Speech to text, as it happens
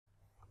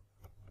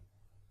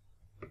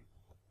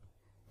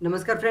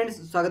नमस्कार फ्रेंड्स,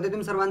 स्वागत आहे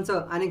तुम सर्वांचं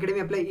अनअकॅडमी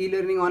आपल्या ई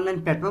लर्निंग ऑनलाईन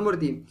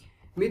प्लॅटफॉर्मवरती।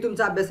 मी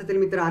तुमचा अभ्यासातील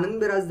मित्र आनंद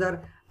बिराजदार।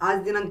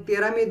 आज दिनांक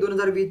 13 मे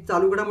 2020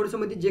 चालू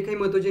घडामोडींसंबंधी जे काही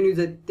महत्त्वाचे न्यूज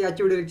आहेत ते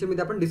आजच्या व्हिडिओ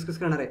लेक्चरमध्ये आपण डिस्कस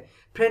करणार आहे।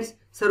 फ्रेंड्स,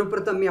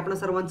 सर्वप्रथम मी आपणा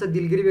सर्वांचं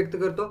दिलगिरी व्यक्त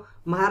करतो।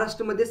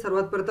 महाराष्ट्रामध्ये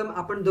सर्वात प्रथम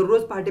आपण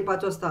दररोज पहाटे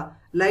 5 वाजता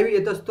लाईव्ह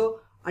येत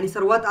असतो आणि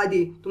सर्वात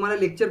आधी तुम्हाला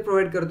लेक्चर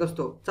प्रोव्हाइड करत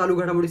असतो चालू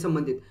घडामोडी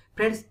संबंधित।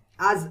 फ्रेंड्स,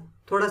 आज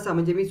थोडासा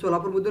म्हणजे मी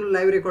सोलापूरमधून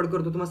लाईव्ह रेकॉर्ड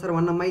करतो, तुम्हाला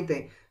सर्वांना माहिती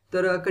आहे।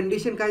 तर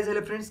कंडिशन काय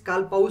झालं फ्रेंड्स,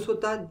 काल पाऊस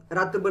होता,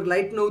 रात्रभर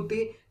लाईट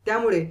नव्हती,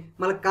 त्यामुळे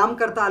मला काम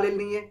करता आलेलं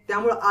नाहीये,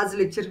 त्यामुळे आज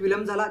लेक्चर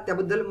विलंब झाला,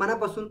 त्याबद्दल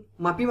मनापासून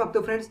माफी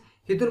मागतो फ्रेंड्स।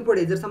 इथून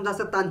पुढे जर समजा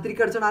असं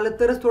तांत्रिक अडचण आलं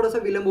तरच थोडासा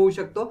विलंब होऊ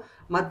शकतो,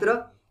 मात्र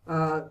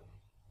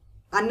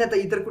अन्यथा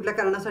इतर कुठल्या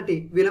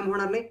कारणासाठी विलंब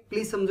होणार नाही,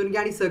 प्लीज समजून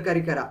घ्या आणि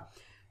सहकार्य करा।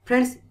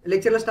 फ्रेंड्स,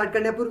 लेक्चरला स्टार्ट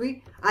करण्यापूर्वी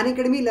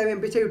अनअकॅडमी लाईव्ह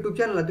एमपीएससी यूट्यूब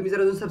चॅनलला तुम्ही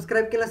जर अजून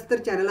सबस्क्राईब केलं असेल तर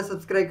चॅनलला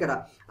सबस्क्राईब करा।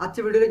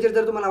 आजचे व्हिडिओ लेक्चर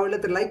जर तुम्हाला आवडलं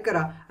तर लाईक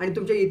करा आणि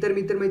तुमच्या इतर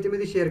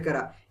मित्रमैत्रिणींमध्ये शेअर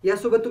करा।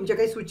 यासोबत तुमच्या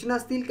काही सूचना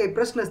असतील, काही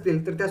प्रश्न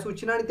असतील तर त्या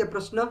सूचना आणि त्या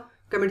प्रश्न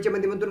कमेंटच्या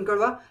माध्यमातून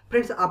कळवा।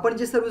 फ्रेंड्स, आपण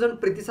जे सर्वजण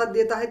प्रतिसाद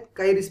देत आहेत,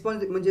 काही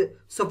रिस्पॉन्स म्हणजे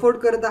सपोर्ट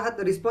करत आहात,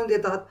 रिस्पॉन्स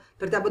देत आहात,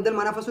 तर त्याबद्दल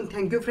मनापासून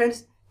thank you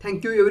friends,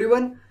 thank you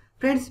everyone.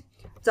 Friends,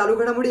 चालू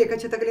घडामोडी एका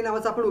छताखाली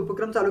नावाचा आपण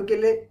उपक्रम चालू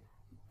केले।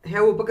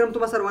 ह्या उपक्रम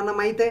तुम्हाला सर्वांना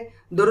माहित आहे,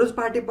 दररोज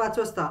पहाटे 5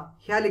 वाजता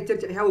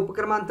ह्या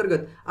उपक्रमांतर्गत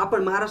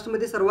आपण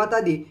महाराष्ट्रामध्ये सर्वात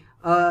आधी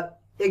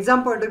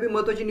एक्झाम पॉईंट ऑफ व्ह्यू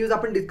महत्त्वाची न्यूज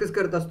आपण डिस्कस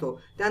करत असतो।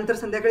 त्यानंतर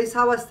संध्याकाळी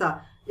 6 वाजता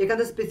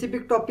एखादा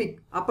स्पेसिफिक टॉपिक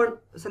आपण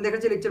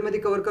संध्याकाळच्या लेक्चरमध्ये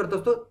कव्हर करत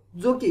असतो,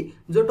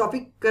 जो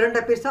टॉपिक करंट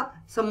अफेअर्सचा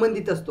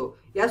संबंधित असतो।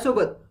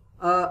 यासोबत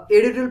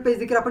एडिटोरियल पेज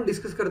देखील आपण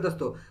डिस्कस करत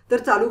असतो। तर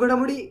चालू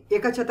घडामोडी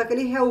एका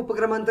छताखाली ह्या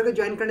उपक्रमांतर्गत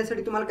जॉईन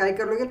करण्यासाठी तुम्हाला काय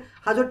करावं लागेल,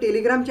 हा जो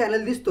टेलिग्राम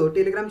चॅनल दिसतो,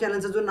 टेलिग्राम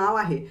चॅनलचं जो नाव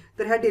आहे,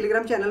 तर ह्या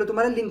टेलिग्राम चॅनलला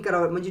तुम्हाला लिंक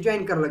करावं म्हणजे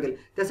जॉईन करावं लागेल।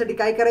 त्यासाठी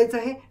काय करायचं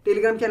आहे,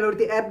 टेलिग्राम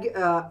चॅनलवरती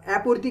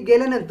ॲपवरती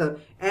गेल्यानंतर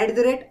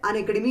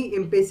 @Unacademy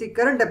MPSC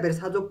करंट अफेअर्स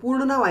हा जो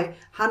पूर्ण नाव आहे,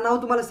 हा नाव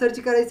तुम्हाला सर्च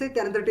करायचं आहे।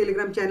 त्यानंतर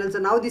टेलिग्राम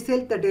चॅनलचं नाव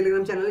दिसेल, त्या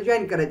टेलिग्राम चॅनलला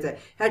जॉईन करायचं आहे।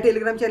 ह्या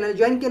टेलिग्राम चॅनल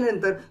जॉईन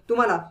केल्यानंतर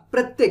तुम्हाला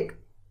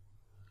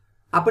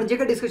आपण जे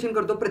काही डिस्कशन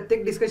करतो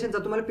प्रत्येक डिस्कशनचा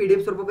तुम्हाला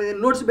PDF स्वरूपामध्ये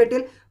नोट्स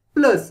भेटेल,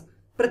 प्लस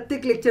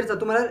प्रत्येक लेक्चरचा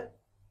तुम्हाला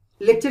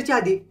लेक्चरच्या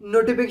आधी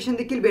नोटिफिकेशन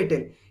देखील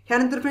भेटेल।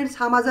 ह्यानंतर फ्रेंड्स,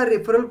 हा माझा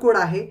रेफरल कोड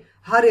आहे।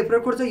 हा रेफरल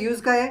कोडचा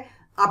यूज काय आहे,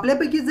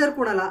 आपल्यापैकी जर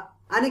कोणाला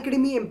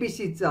अनअकॅडमी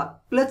MPSCचा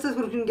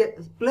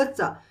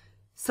प्लसचा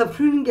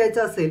सबस्क्रिप्शन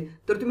घ्यायचा असेल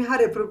तर तुम्ही हा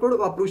रेफरल कोड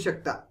वापरू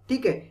शकता,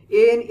 ठीक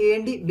आहे।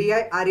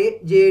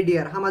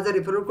 ANANDBIRAJADR हा माझा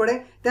रेफरल कोड आहे।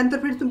 त्यानंतर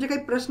फ्रेंड्स, तुमचे काही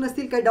प्रश्न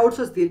असतील, काही डाऊट्स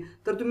असतील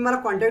तर तुम्ही मला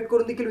कॉन्टॅक्ट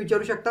करून देखील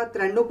विचारू शकता।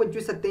 93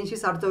 25 87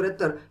 60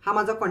 74 हा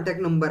माझा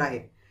कॉन्टॅक्ट नंबर आहे।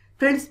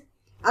 फ्रेंड्स,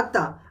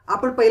 आता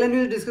आपण पहिला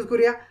न्यूज डिस्कस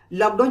करूया।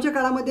 लॉकडाऊनच्या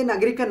काळामध्ये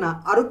नागरिकांना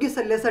आरोग्य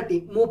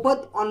सल्ल्यासाठी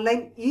मोफत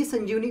ऑनलाईन ई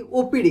संजीवनी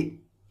OPD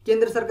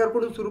केंद्र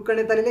सरकारकडून सुरू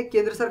करण्यात आलेले।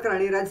 केंद्र सरकार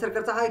आणि राज्य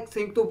सरकारचा हा एक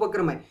संयुक्त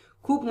उपक्रम आहे,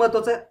 खूप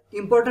महत्त्वाचा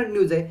इम्पॉर्टंट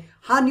न्यूज आहे।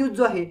 हा न्यूज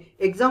जो आहे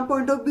एक्झाम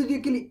पॉईंट ऑफ व्ह्यू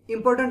देखील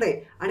इम्पॉर्टंट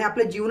आहे आणि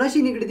आपल्या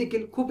जीवनाशी निगडीत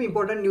देखील खूप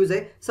इम्पॉर्टंट न्यूज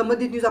आहे।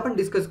 संबंधित न्यूज आपण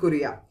डिस्कस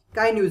करूया।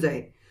 काय न्यूज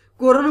आहे,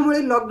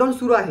 कोरोनामुळे लॉकडाऊन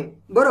सुरू आहे,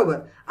 बरोबर।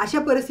 अशा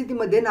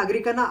परिस्थितीमध्ये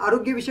नागरिकांना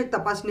आरोग्यविषयक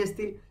तपासणी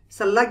असतील,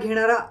 सल्ला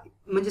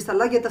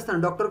घेत असताना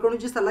डॉक्टरकडून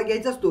जे सल्ला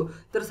घ्यायचा असतो,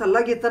 तर सल्ला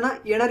घेताना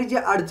येणारी जी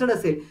अडचण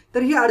असेल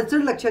तर ही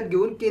अडचण लक्षात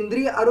घेऊन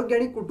केंद्रीय आरोग्य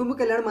आणि कुटुंब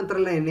कल्याण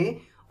मंत्रालयाने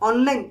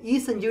ऑनलाईन ई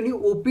संजीवनी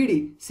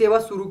OPD सेवा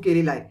सुरू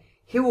केलेला आहे।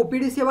 हे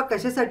OPD सेवा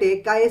कशासाठी आहे,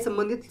 काय आहे,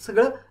 संबंधित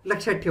सगळं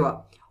लक्षात ठेवा।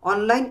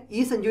 ऑनलाईन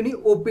ई संजीवनी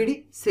OPD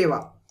सेवा,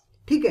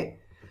 ठीक आहे।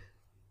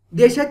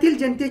 देशातील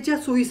जनतेच्या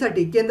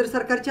सोयीसाठी केंद्र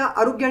सरकारच्या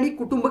आरोग्य आणि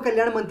कुटुंब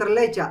कल्याण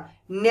मंत्रालयाच्या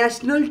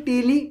नॅशनल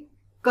टेली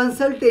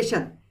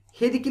कन्सल्टेशन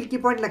हे देखील की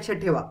पॉईंट लक्षात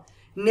ठेवा।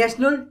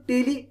 नॅशनल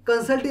टेली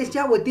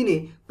कन्सल्टेशनच्या वतीने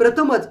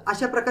प्रथमच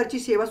अशा प्रकारची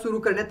सेवा सुरू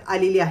करण्यात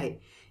आलेली आहे।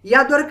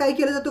 याद्वारे काय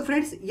केलं जातं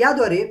फ्रेंड्स,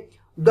 याद्वारे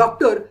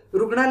डॉक्टर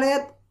रुग्णालयात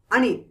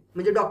आणि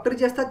म्हणजे डॉक्टर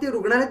जे असतात ते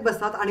रुग्णालयात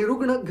बसतात आणि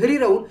रुग्ण घरी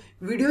राहून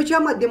व्हिडिओच्या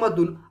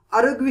माध्यमातून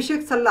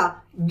आरोग्यविषयक सल्ला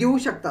देऊ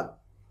शकतात।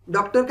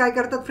 डॉक्टर काय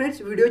करतात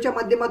फ्रेंड्स, व्हिडिओच्या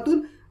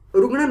माध्यमातून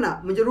रुग्णांना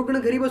म्हणजे रुग्ण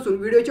घरी बसून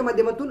व्हिडिओच्या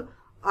माध्यमातून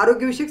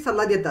आरोग्यविषयक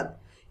सल्ला देतात।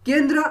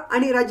 केंद्र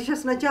आणि राज्य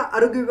शासनाच्या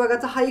आरोग्य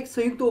विभागाचा हा एक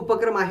संयुक्त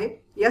उपक्रम आहे।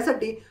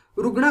 यासाठी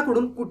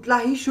रुग्णाकडून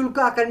कुठलाही शुल्क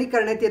आकारणी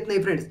करण्यात येत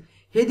नाही फ्रेंड्स।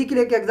 हे देखील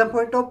एक एक्झाम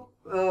पॉईंट ऑफ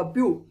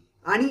व्ह्यू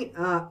आणि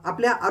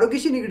आपल्या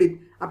आरोग्याशी निगडीत,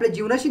 आपल्या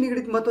जीवनाशी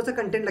निगडीत महत्त्वाचं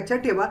कंटेंट लक्षात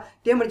ठेवा,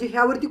 ते म्हणजे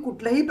ह्यावरती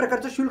कुठल्याही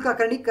प्रकारचं शुल्क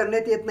आकारणी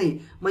करण्यात येत नाही।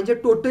 म्हणजे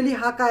टोटली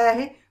हा काय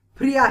आहे,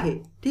 फ्री आहे,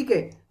 ठीक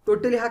आहे।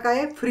 टोटली हा काय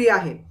आहे, फ्री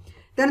आहे।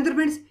 त्यानंतर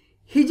फ्रेंड्स,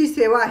 ही जी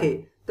सेवा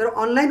आहे तर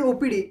ऑनलाईन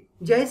OPD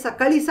जी आहे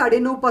सकाळी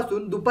 9:30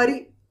 पासून दुपारी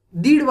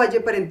 1:30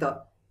 वाजेपर्यंत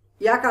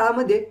या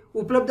काळामध्ये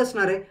उपलब्ध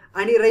असणार आहे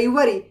आणि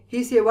रविवारी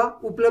ही सेवा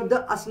उपलब्ध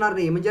असणार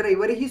नाही, म्हणजे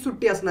रविवारी ही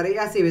सुट्टी असणार आहे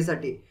या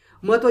सेवेसाठी।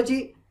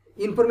 महत्त्वाची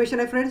इन्फॉर्मेशन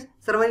आहे फ्रेंड्स,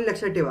 सर्वांनी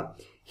लक्षात ठेवा।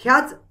 ह्या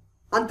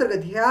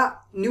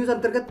न्यूज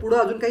अंतर्गत पुढे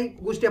अजून काही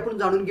गोष्टी आपण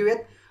जाणून घेऊयात।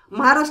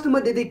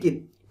 महाराष्ट्रामध्ये देखील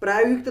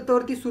प्रायोगिक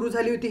तत्वावरती सुरू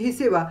झाली होती ही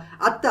सेवा,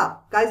 आता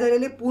काय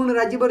झालेले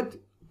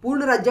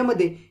पूर्ण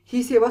राज्यामध्ये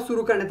ही सेवा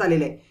सुरू करण्यात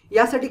आलेली आहे।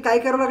 यासाठी काय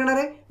करावं लागणार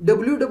आहे,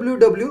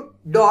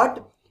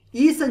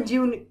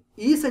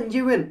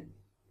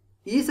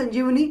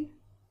 www.esanjeevani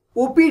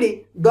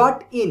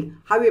OPD.in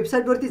हा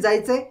वेबसाईटवरती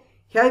जायचं आहे.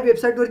 ह्या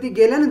वेबसाईटवरती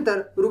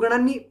गेल्यानंतर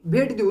रुग्णांनी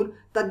भेट देऊन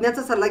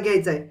तज्ज्ञाचा सल्ला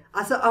घ्यायचा आहे,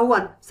 असं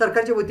आव्हान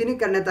सरकारच्या वतीने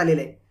करण्यात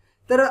आलेलं आहे.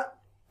 तर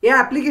या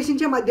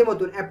ॲप्लिकेशनच्या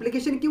माध्यमातून,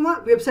 ॲप्लिकेशन किंवा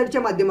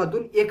वेबसाईटच्या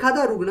माध्यमातून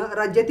एखादा रुग्ण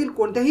राज्यातील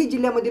कोणत्याही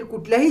जिल्ह्यामधील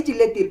कुठल्याही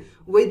जिल्ह्यातील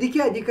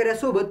वैद्यकीय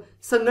अधिकाऱ्यासोबत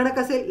संगणक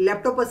असेल,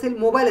 लॅपटॉप असेल,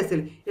 मोबाईल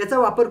असेल याचा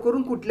वापर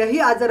करून कुठल्याही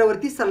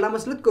आजारावरती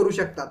सल्लामसलत करू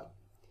शकतात.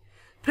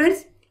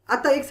 फ्रेंड्स,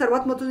 आता एक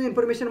सर्वात महत्त्वाचं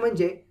इन्फॉर्मेशन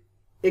म्हणजे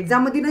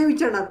एक्झाममध्ये नाही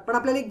विचारणार पण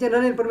आपल्याला एक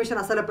जनरल इन्फॉर्मेशन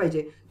असायला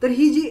पाहिजे. तर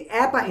ही जी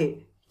ॲप आहे,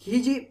 ही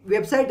जी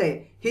वेबसाईट आहे,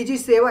 ही जी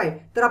सेवा आहे,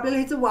 तर आपल्याला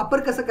ह्याचा वापर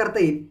कसं करता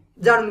येईल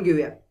जाणून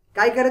घेऊया.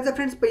 काय करायचं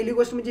फ्रेंड्स, पहिली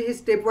गोष्ट म्हणजे हे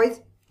स्टेप वाईज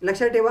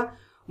लक्षात ठेवा.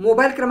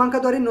 मोबाईल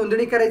क्रमांकाद्वारे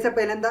नोंदणी करायचं.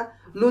 पहिल्यांदा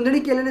नोंदणी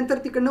केल्यानंतर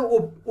तिकडनं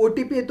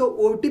OTP येतो.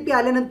 OTP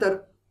आल्यानंतर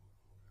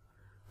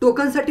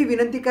टोकनसाठी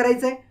विनंती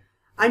करायचं आहे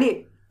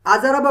आणि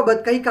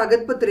आजाराबाबत काही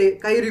कागदपत्रे,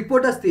 काही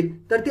रिपोर्ट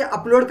असतील तर ते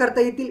अपलोड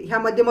करता येतील ह्या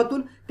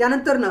माध्यमातून.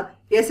 त्यानंतरनं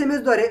SMS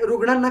द्वारे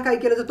रुग्णांना काय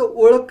केलं जातं,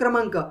 ओळख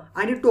क्रमांक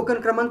आणि टोकन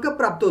क्रमांक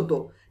प्राप्त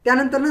होतो.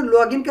 त्यानंतरनं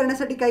लॉग इन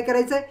करण्यासाठी काय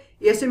करायचं आहे,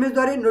 SMS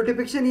द्वारे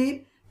नोटिफिकेशन येईल.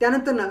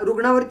 त्यानंतरनं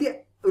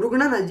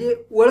रुग्णांना जे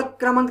ओळख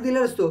क्रमांक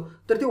दिलेला असतो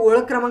तर ते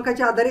ओळख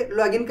क्रमांकाच्या आधारे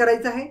लॉग इन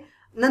करायचं आहे.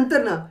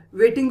 नंतरनं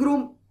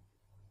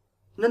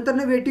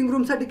वेटिंग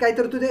रूमसाठी काय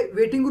तरतूद आहे,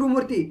 वेटिंग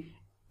रूमवरती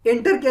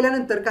एंटर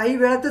केल्यानंतर काही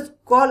वेळातच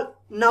कॉल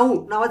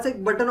नाऊ नावाचं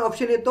एक बटन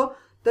ऑप्शन येतो.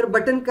 तर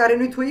बटन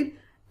कार्यान्वित होईल,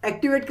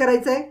 ॲक्टिवेट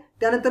करायचं आहे.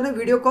 त्यानंतरनं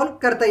व्हिडिओ कॉल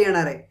करता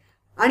येणार आहे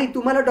आणि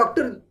तुम्हाला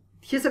डॉक्टर,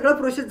 हे सगळं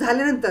प्रोसेस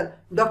झाल्यानंतर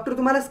डॉक्टर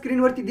तुम्हाला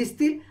स्क्रीनवरती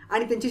दिसतील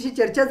आणि त्यांच्याशी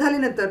चर्चा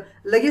झाल्यानंतर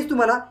लगेच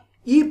तुम्हाला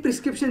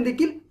प्रिस्क्रिप्शन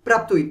देखील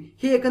प्राप्त होईल.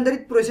 ही एकंदरीत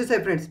प्रोसेस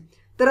आहे फ्रेंड्स.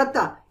 तर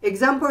आता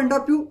एक्झाम पॉईंट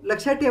ऑफ व्ह्यू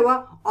लक्षात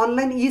ठेवा,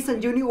 ऑनलाईन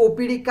संजीवनी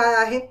OPD काय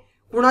आहे,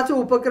 कुणाचा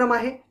उपक्रम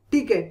आहे,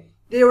 ठीक आहे,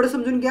 ते एवढं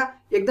समजून घ्या.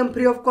 एकदम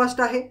फ्री ऑफ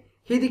कॉस्ट आहे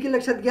हे देखील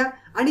लक्षात घ्या.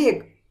 आणि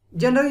एक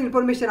जनरल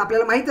इन्फॉर्मेशन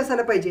आपल्याला माहीत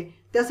असायला पाहिजे,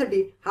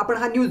 त्यासाठी आपण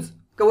हा न्यूज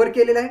कव्हर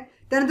केलेला आहे.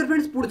 त्यानंतर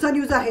फ्रेंड्स पुढचा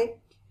न्यूज आहे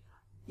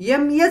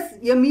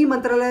MSME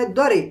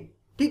मंत्रालयाद्वारे,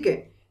 ठीक आहे,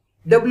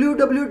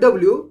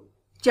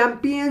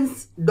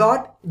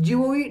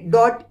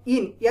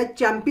 www.champions.gov.in या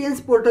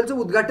चॅम्पियन्स पोर्टलचं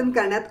उद्घाटन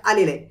करण्यात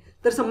आलेलं आहे.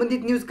 तर संबंधित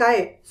न्यूज काय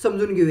आहे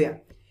समजून घेऊया.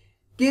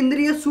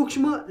 केंद्रीय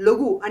सूक्ष्म,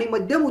 लघु आणि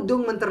मध्यम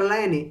उद्योग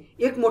मंत्रालयाने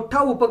एक मोठा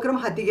उपक्रम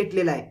हाती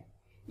घेतलेला आहे.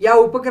 या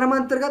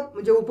उपक्रमांतर्गत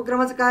म्हणजे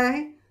उपक्रमाचं काय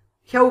आहे,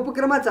 ह्या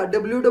उपक्रमाचा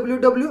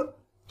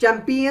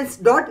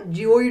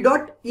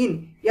www.champions.gov.in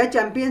या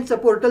चॅम्पियन्स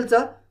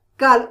पोर्टलचं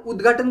काल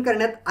उद्घाटन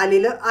करण्यात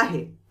आलेलं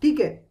आहे.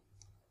 ठीक आहे,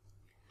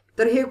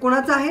 तर हे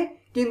कोणाचं आहे,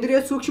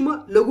 केंद्रीय सूक्ष्म,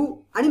 लघु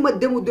आणि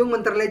मध्यम उद्योग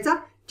मंत्रालयाचा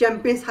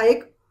चॅम्पियन्स हा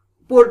एक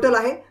पोर्टल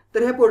आहे.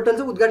 तर ह्या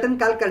पोर्टलचं उद्घाटन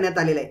काल करण्यात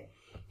आलेलं आहे.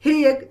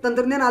 हे एक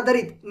तंत्रज्ञान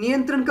आधारित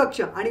नियंत्रण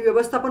कक्ष आणि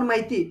व्यवस्थापन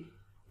माहिती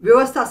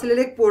व्यवस्था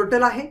असलेले एक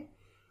पोर्टल आहे.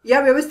 या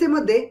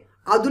व्यवस्थेमध्ये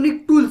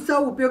आधुनिक टूल्सचा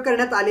उपयोग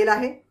करण्यात आलेला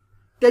आहे.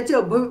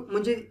 त्याचं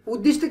म्हणजे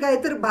उद्दिष्ट काय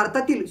तर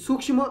भारतातील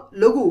सूक्ष्म,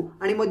 लघु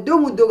आणि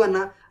मध्यम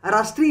उद्योगांना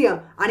राष्ट्रीय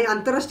आणि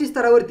आंतरराष्ट्रीय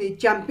स्तरावरती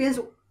चॅम्पियन्स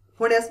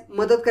होण्यास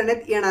मदत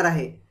करण्यात येणार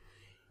आहे.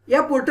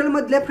 या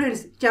पोर्टलमधल्या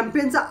फ्रेंड्स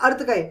चॅम्पियनचा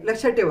अर्थ काय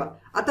लक्षात ठेवा.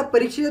 आता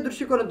परीक्षेच्या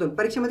दृष्टिकोनातून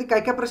परीक्षेमध्ये काय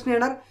काय प्रश्न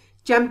येणार,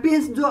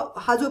 चॅम्पियन्स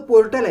हा जो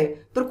पोर्टल आहे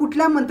तर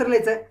कुठल्या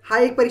मंत्रालयाचा आहे हा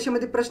एक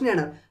परीक्षेमध्ये प्रश्न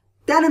येणार.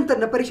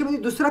 त्यानंतर परीक्षेमध्ये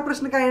दुसरा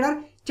प्रश्न काय येणार,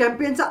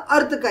 चॅम्पियनचा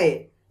अर्थ काय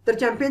आहे. तर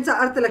चॅम्पियनचा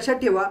अर्थ लक्षात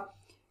ठेवा,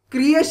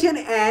 creation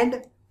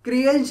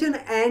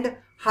and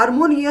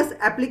harmonious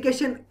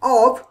application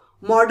of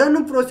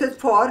modern process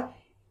for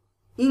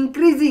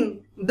increasing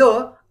the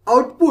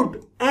output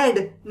and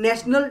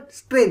national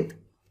strength.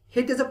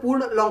 हे त्याचं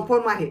पूर्ण लॉंग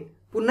फॉर्म आहे.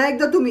 पुन्हा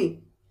एकदा तुम्ही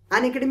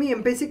अनअकॅडमी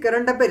MPSC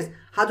करंट अफेअर्स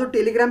हा जो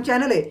टेलिग्राम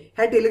चॅनल आहे,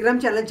 ह्या टेलिग्राम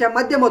चॅनलच्या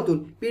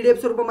माध्यमातून PDF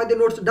स्वरूपामध्ये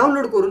नोट्स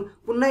डाउनलोड करून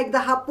पुन्हा एकदा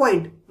हा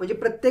पॉईंट म्हणजे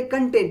प्रत्येक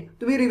कंटेंट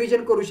तुम्ही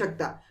रिव्हिजन करू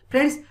शकता.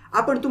 फ्रेंड्स,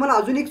 आपण तुम्हाला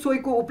अजून एक सोय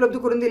उपलब्ध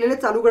करून दिलेले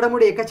चालू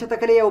घडामोडी एका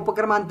छताखाली या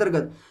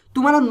उपक्रमांतर्गत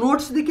तुम्हाला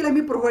नोट्स देखील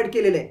आम्ही प्रोव्हाइड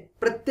केलेले आहे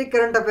प्रत्येक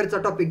करंट अफेअरचा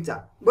टॉपिकचा,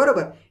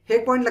 बरोबर. हे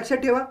पॉईंट लक्षात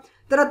ठेवा.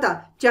 तर आता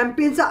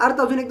चॅम्पियनचा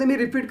अर्थ अजून एकदा मी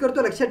रिपीट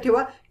करतो, लक्षात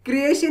ठेवा,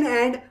 creation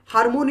and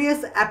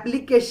harmonious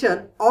application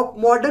of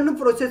modern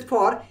process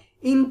for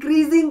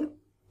increasing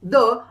the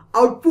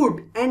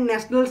output and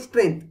national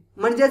strength.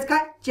 म्हणजेच काय,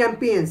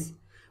 चॅम्पियन्स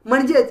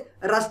म्हणजेच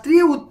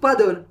राष्ट्रीय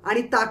उत्पादन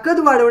आणि ताकद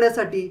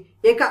वाढवण्यासाठी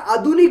एका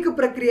आधुनिक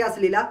प्रक्रिया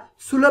असलेल्या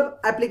सुलभ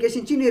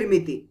ॲप्लिकेशनची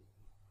निर्मिती.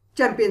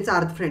 चॅम्पियनचा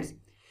अर्थ फ्रेंड्स,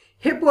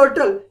 हे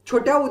पोर्टल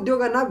छोट्या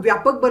उद्योगांना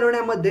व्यापक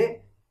बनवण्यामध्ये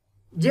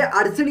जे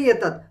अडचणी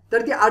येतात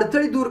तर ती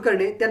अडथळे दूर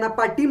करणे, त्यांना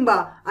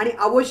पाठिंबा आणि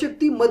आवश्यक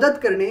ती मदत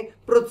करणे,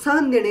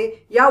 प्रोत्साहन देणे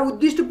या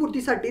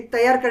उद्दिष्टपूर्तीसाठी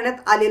तयार करण्यात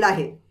आलेला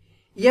आहे.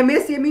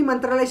 MSME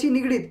मंत्रालयाशी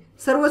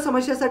निगडीत सर्व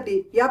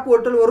समस्यासाठी या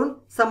पोर्टलवरून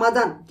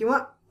समाधान किंवा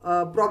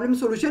प्रॉब्लेम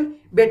सोल्युशन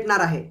भेटणार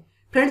आहे.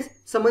 फ्रेंड्स,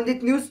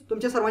 संबंधित न्यूज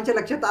तुमच्या सर्वांच्या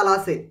लक्षात आला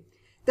असेल.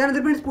 त्यानंतर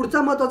फ्रेंड्स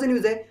पुढचा महत्त्वाचा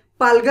न्यूज आहे,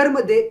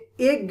 पालघरमध्ये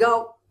एक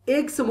गाव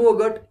एक समूह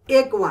गट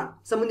एक वाण.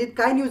 संबंधित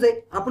काय न्यूज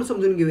आहे आपण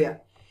समजून घेऊया.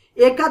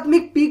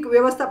 एकात्मिक पीक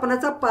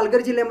व्यवस्थापनाचा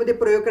पालघर जिल्ह्यामध्ये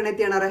प्रयोग करण्यात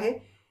येणार आहे.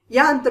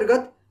 या अंतर्गत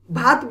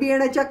भात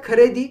बियाण्याच्या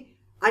खरेदी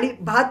आणि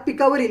भात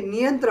पिकावरील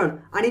नियंत्रण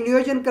आणि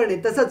नियोजन करणे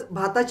तसंच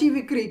भाताची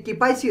विक्री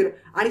किफायतशीर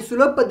आणि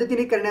सुलभ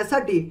पद्धतीने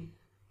करण्यासाठी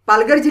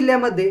पालघर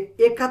जिल्ह्यामध्ये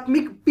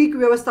एकात्मिक पीक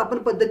व्यवस्थापन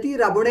पद्धती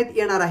राबवण्यात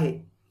येणार आहे।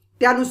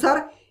 त्यानुसार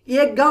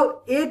एक गाव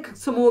एक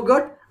समूह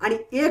गट आणि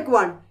एक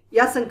वाण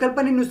या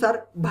संकल्पनेनुसार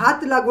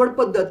भात लागवड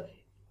पद्धत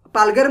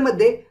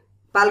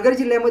पालघर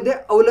जिल्ह्यामध्ये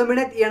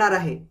अवलंबण्यात येणार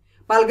आहे।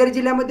 पालघर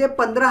जिल्ह्यामध्ये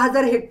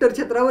 15,000 हेक्टर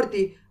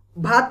क्षेत्रावरती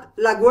भात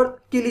लागवड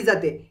केली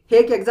जाते। हे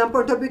एक एक्झाम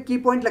पॉइंट ऑफ व्ह्यू की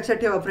पॉइंट लक्षात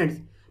ठेवा फ्रेंड्स।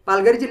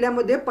 पालघर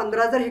जिल्ह्यामध्ये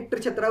 15,000 हेक्टर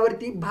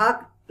क्षेत्रावरती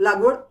भात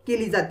लागवड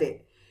केली जाते।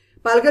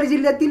 पालघर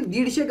जिल्ह्यातील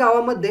 150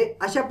 गावांमध्ये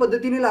अशा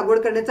पद्धतीने लागवड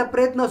करण्याचा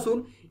प्रयत्न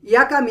असून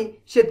या कामी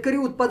शेतकरी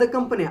उत्पादक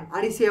कंपन्या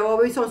आणि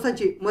सेवाभावी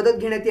संस्थांची मदत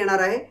घेण्यात येणार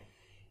आहे।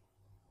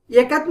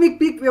 एकात्मिक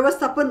पीक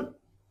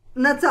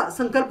व्यवस्थापनाचा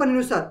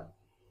संकल्पनेनुसार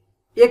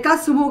एका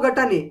समूह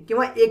गटाने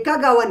किंवा एका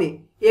गावाने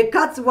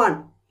एकाच वाण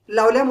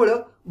लावल्यामुळे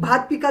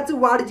भात पिकाचं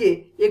वाढ जे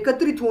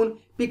एकत्रित होऊन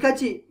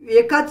पिकाची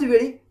एकाच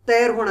वेळी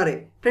तयार होणार आहे।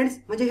 फ्रेंड्स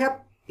म्हणजे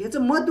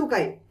ह्याचं महत्त्व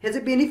काय,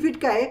 ह्याचं बेनिफिट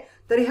काय,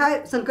 तर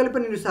ह्या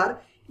संकल्पनेनुसार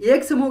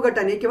एक समूह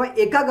गटाने किंवा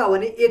एका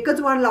गावाने एकच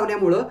वाण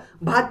लावण्यामुळे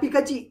भात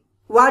पिकाची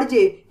वाढ जे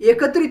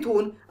एकत्रित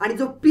होऊन आणि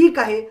जो पीक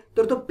आहे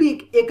तर तो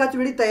पीक एकाच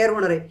वेळी तयार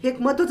होणार आहे। हे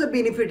एक महत्त्वाचं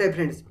बेनिफिट आहे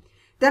फ्रेंड्स।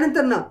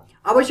 त्यानंतर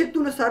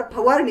आवश्यकतेनुसार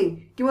फवारणी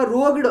किंवा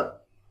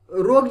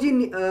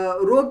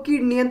रोग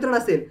कीड नियंत्रण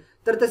असेल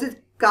तर तसेच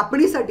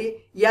कापणीसाठी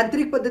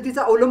यांत्रिक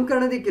पद्धतीचा अवलंब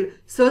करणं देखील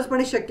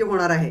सहजपणे शक्य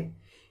होणार आहे।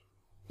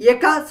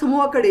 एका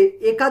समूहाकडे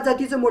एकाच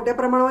जातीचं मोठ्या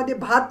प्रमाणामध्ये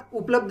भात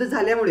उपलब्ध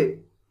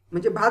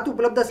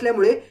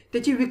असल्यामुळे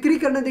त्याची विक्री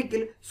करणं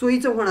देखील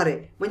सोयीचं होणार आहे।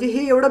 म्हणजे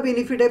हे एवढं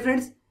बेनिफिट आहे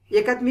फ्रेंड्स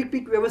एकात्मिक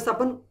पीक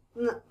व्यवस्थापन।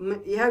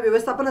 ह्या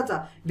व्यवस्थापनाचा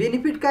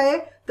बेनिफिट काय आहे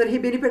तर हे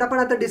बेनिफिट आपण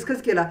आता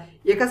डिस्कस केला।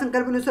 एका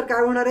संकल्पनेनुसार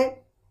काय होणार आहे,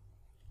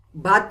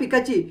 भात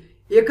पिकाची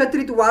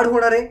एकत्रित वाढ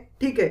होणार आहे,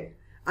 ठीक आहे,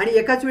 आणि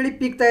एकाच वेळी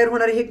पीक तयार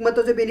होणार आहे। हे एक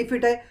महत्त्वाचं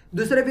बेनिफिट आहे।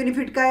 दुसरं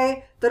बेनिफिट काय आहे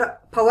तर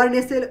फवारणी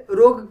असेल,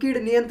 रोग कीड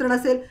नियंत्रण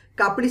असेल,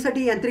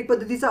 कापणीसाठी यांत्रिक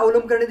पद्धतीचा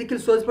अवलंब करणे देखील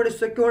सहजपणे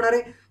शक्य होणार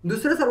आहे।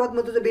 दुसरं सर्वात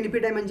महत्त्वाचं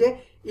बेनिफिट आहे म्हणजे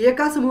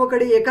एका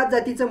समूहाकडे एकाच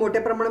जातीचं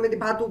मोठ्या प्रमाणामध्ये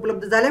भात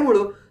उपलब्ध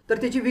झाल्यामुळं तर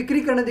त्याची विक्री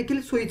करणं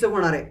देखील सोयीचं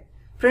होणार आहे।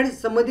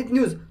 फ्रेंड्स संबंधित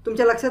न्यूज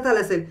तुमच्या लक्षात आलं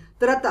असेल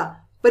तर आता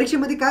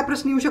परीक्षेमध्ये काय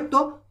प्रश्न येऊ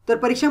शकतो तर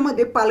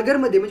परीक्षेमध्ये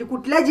पालघरमध्ये म्हणजे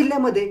कुठल्या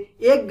जिल्ह्यामध्ये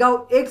एक गाव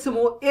एक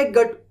समूह एक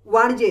गट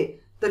वाण जे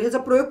तर ह्याचा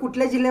प्रयोग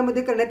कुठल्या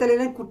जिल्ह्यामध्ये करण्यात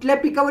आलेला आहे, कुठल्या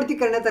पिकावरती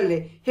करण्यात आलेले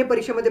हे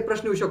परीक्षेमध्ये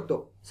प्रश्न येऊ शकतो।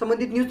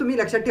 संबंधित न्यूज तुम्ही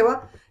लक्षात ठेवा।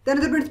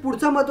 त्यानंतर फ्रेंड्स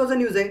पुढचा महत्त्वाचा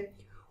न्यूज आहे,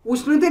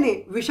 उष्णतेने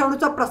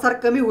विषाणूचा प्रसार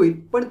कमी होईल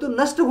पण तो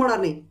नष्ट होणार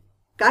नाही।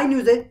 काय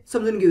न्यूज आहे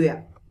समजून घेऊया।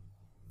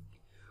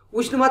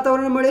 उष्ण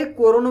वातावरणामुळे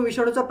कोरोना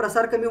विषाणूचा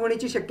प्रसार कमी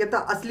होण्याची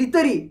शक्यता असली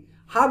तरी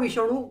हा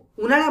विषाणू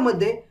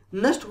उन्हाळ्यामध्ये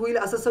नष्ट होईल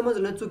असं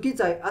समजणं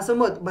चुकीचं आहे, असं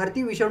मत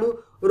भारतीय विषाणू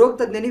रोग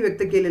तज्ज्ञांनी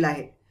व्यक्त केलेलं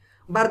आहे।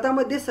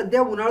 भारतामध्ये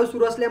सध्या उन्हाळा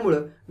सुरू असल्यामुळे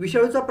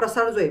विषाणूचा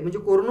प्रसार जो आहे म्हणजे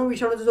कोरोना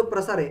विषाणूचा जो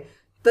प्रसार आहे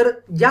तर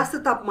जास्त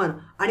तापमान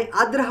आणि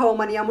आर्द्र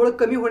हवामान यामुळे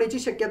कमी होण्याची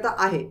शक्यता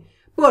आहे।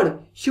 पण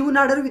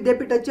शिवनाडर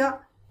विद्यापीठाच्या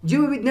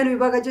जीवविज्ञान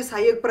विभागाचे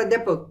सहाय्यक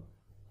प्राध्यापक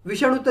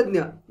विषाणू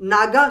तज्ज्ञ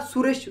नागा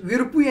सुरेश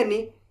विरपू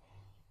यांनी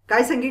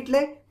काय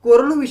सांगितलंय,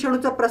 कोरोना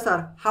विषाणूचा प्रसार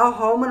हा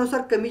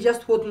हवामानानुसार कमी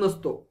जास्त होत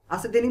नसतो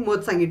असं त्यांनी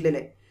मत सांगितलेलं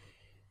आहे।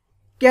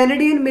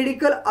 कॅनेडियन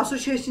मेडिकल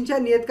असोसिएशनच्या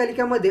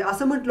नियतकालिकामध्ये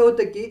असं म्हटलं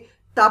होतं की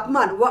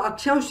तापमान व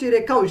अक्षांश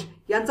रेखांश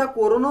यांचा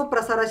कोरोना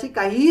प्रसाराशी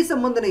काहीही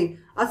संबंध नाही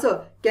असं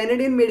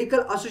कॅनेडियन मेडिकल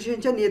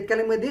असोसिएशनच्या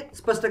नियतकालिकामध्ये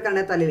स्पष्ट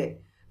करण्यात आलेले आहे।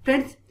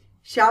 फ्रेंड्स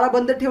शाळा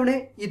बंद ठेवणे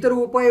इतर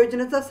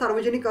उपाययोजनांचा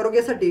सार्वजनिक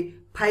आरोग्यासाठी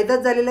फायदाच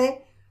झालेला आहे।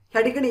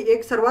 ह्या ठिकाणी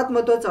एक सर्वात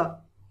महत्त्वाचा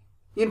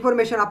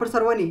इन्फॉर्मेशन आपण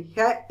सर्वांनी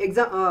ह्या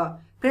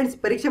फ्रेंड्स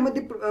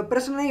परीक्षेमध्ये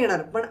प्रश्न नाही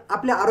येणार पण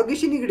आपल्या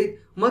आरोग्याशी निगडीत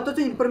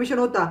महत्त्वाचं इन्फॉर्मेशन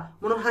होता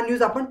म्हणून हा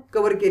न्यूज आपण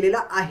कव्हर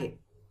केलेला आहे।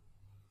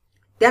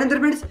 त्यानंतर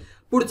फ्रेंड्स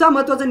पुढचा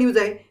महत्त्वाचा न्यूज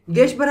आहे,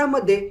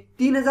 देशभरामध्ये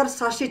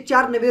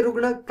 3,704 नवे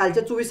रुग्ण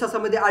कालच्या 24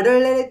 तासामध्ये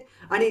आढळले आहेत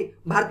आणि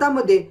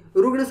भारतामध्ये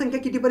रुग्णसंख्या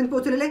कितीपर्यंत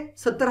पोहोचलेली आहे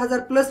 70,000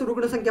 प्लस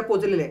रुग्णसंख्या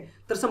पोहोचलेली आहे।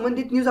 तर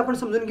संबंधित न्यूज आपण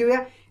समजून घेऊया।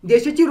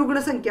 देशाची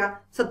रुग्णसंख्या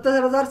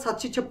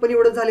 70,756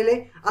 एवढं झालेलं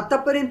आहे।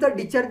 आतापर्यंत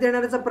डिस्चार्ज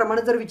देणाऱ्याचा प्रमाण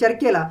जर विचार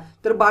केला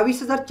तर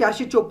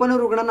 22,454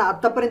 रुग्णांना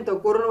आतापर्यंत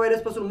कोरोना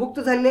व्हायरसपासून मुक्त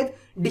झालेले आहेत,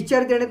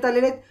 डिस्चार्ज देण्यात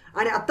आलेले आहेत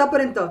आणि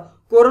आतापर्यंत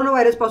कोरोना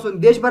व्हायरसपासून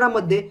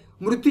देशभरामध्ये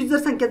मृत्यूची जर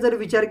संख्या जर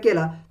विचार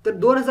केला तर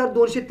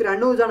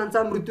 2,293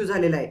 जणांचा मृत्यू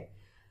झालेला आहे।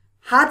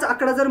 हाच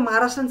आकडा जर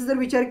महाराष्ट्राचा जर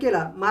विचार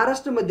केला,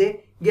 महाराष्ट्रामध्ये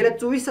गेल्या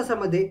 24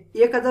 तासामध्ये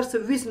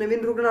 1,026 नवीन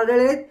रुग्ण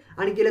आढळले आहेत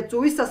आणि गेल्या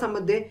 24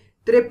 तासामध्ये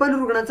 53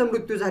 रुग्णांचा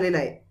मृत्यू झालेला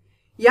आहे।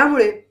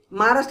 यामुळे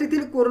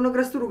महाराष्ट्रातील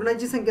कोरोनाग्रस्त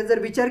रुग्णांची संख्या जर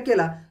विचार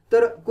केला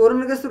तर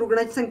कोरोनाग्रस्त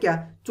रुग्णांची संख्या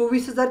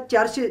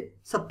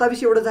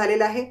 24,427 एवढं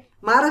झालेलं आहे।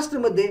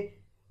 महाराष्ट्रामध्ये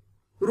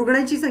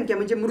रुग्णांची संख्या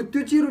म्हणजे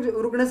मृत्यूची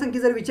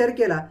रुग्णसंख्या जर विचार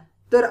केला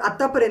तर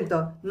आतापर्यंत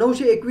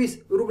 921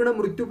 रुग्ण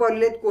मृत्यू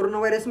पावलेले आहेत कोरोना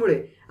व्हायरसमुळे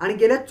आणि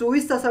गेल्या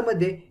 24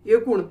 तासामध्ये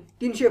एकूण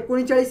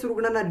 339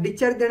 रुग्णांना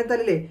डिस्चार्ज देण्यात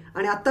आलेले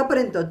आणि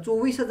आतापर्यंत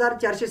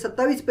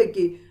 24,427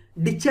 पैकी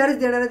डिस्चार्ज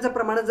देणाऱ्यांचा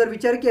प्रमाण जर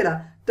विचार केला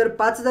तर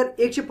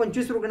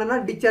 5,125 रुग्णांना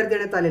डिस्चार्ज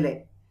देण्यात आलेला आहे।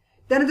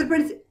 त्यानंतर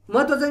फ्रेंड्स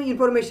महत्त्वाचं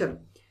इन्फॉर्मेशन,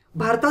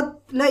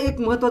 भारतातला एक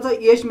महत्त्वाचा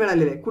यश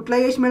मिळालेलं आहे। कुठला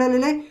यश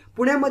मिळालेला आहे,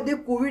 पुण्यामध्ये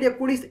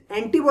कोविड-19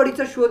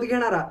 अँटीबॉडीचा शोध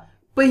घेणारा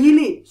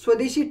पहिली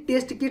स्वदेशी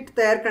टेस्ट किट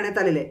तयार करण्यात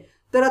आलेले आहे।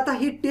 तर आता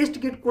ही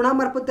टेस्ट किट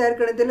कुणामार्फत तयार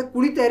करण्यात आले,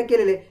 कुणी तयार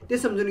केलेले ते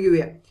समजून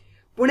घेऊया.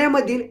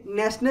 पुण्यामधील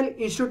नॅशनल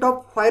इन्स्टिट्यूट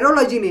ऑफ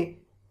व्हायरोलॉजीने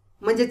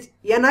म्हणजेच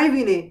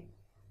NIVने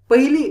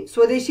पहिली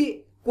स्वदेशी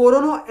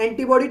कोरोना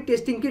अँटीबॉडी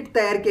टेस्टिंग किट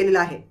तयार केलेलं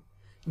आहे.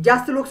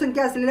 जास्त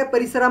लोकसंख्या असलेल्या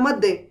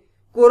परिसरामध्ये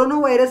कोरोना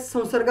व्हायरस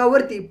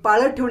संसर्गावरती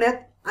पाळत ठेवण्यात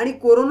आणि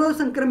कोरोना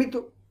संक्रमित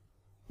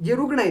जे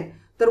रुग्ण आहेत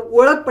तर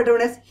ओळख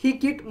पटवण्यास ही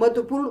किट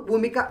महत्त्वपूर्ण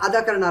भूमिका अदा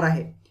करणार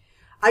आहे.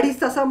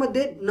 2.5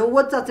 तासामध्ये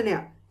 90 चाचण्या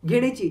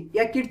घेण्याची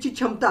या किटची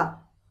क्षमता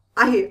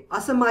आहे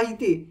असं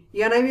माहिती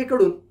NIV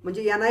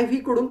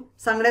कडून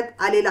सांगण्यात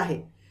आलेलं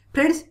आहे.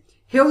 फ्रेंड्स,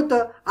 हे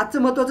होतं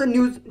आजचं महत्त्वाचं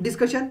न्यूज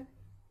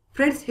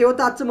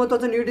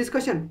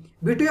डिस्कशन.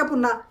 भेटूया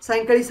पुन्हा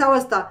सायंकाळी 6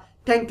 वाजता.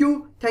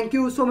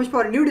 Thank you so much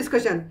for new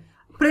discussion.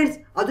 Friends,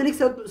 अजून एक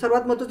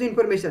सर्वात महत्त्वाचं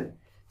इन्फॉर्मेशन.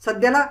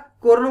 सध्याला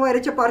कोरोना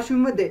व्हायरसच्या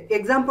पार्श्वभूमीमध्ये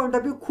एक्झाम पॉईंट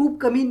ऑफ व्ह्यू खूप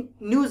कमी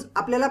न्यूज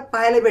आपल्याला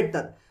पाहायला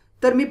भेटतात.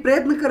 तर मी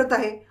प्रयत्न करत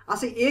आहे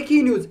असे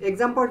एकही news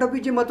exam point of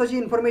view जे महत्त्वाची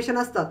इन्फॉर्मेशन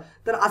असतात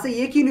तर असं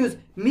एकही न्यूज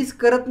मिस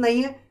करत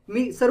नाहीये.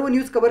 मी सर्व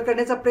न्यूज कव्हर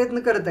करण्याचा प्रयत्न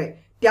करत आहे.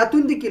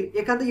 त्यातून देखील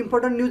एखादा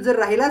इम्पॉर्टंट न्यूज जर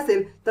राहिला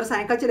असेल तर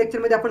सायंकाळच्या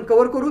लेक्चरमध्ये आपण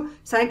कव्हर करू.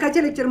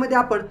 सायंकाळच्या लेक्चरमध्ये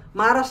आपण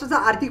महाराष्ट्राचा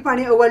आर्थिक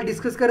पाहणी अहवाल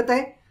डिस्कस करत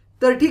आहे.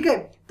 तर ठीक आहे,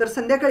 तर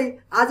संध्याकाळी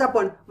आज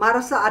आपण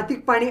महाराष्ट्राचा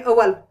आर्थिक पाहणी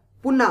अहवाल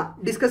पुन्हा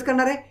डिस्कस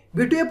करणार आहे.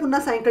 भेटूया पुन्हा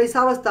सायंकाळी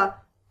 6 वाजता.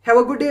 Have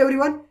a good day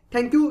everyone.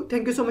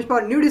 Thank you so much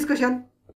for new discussion.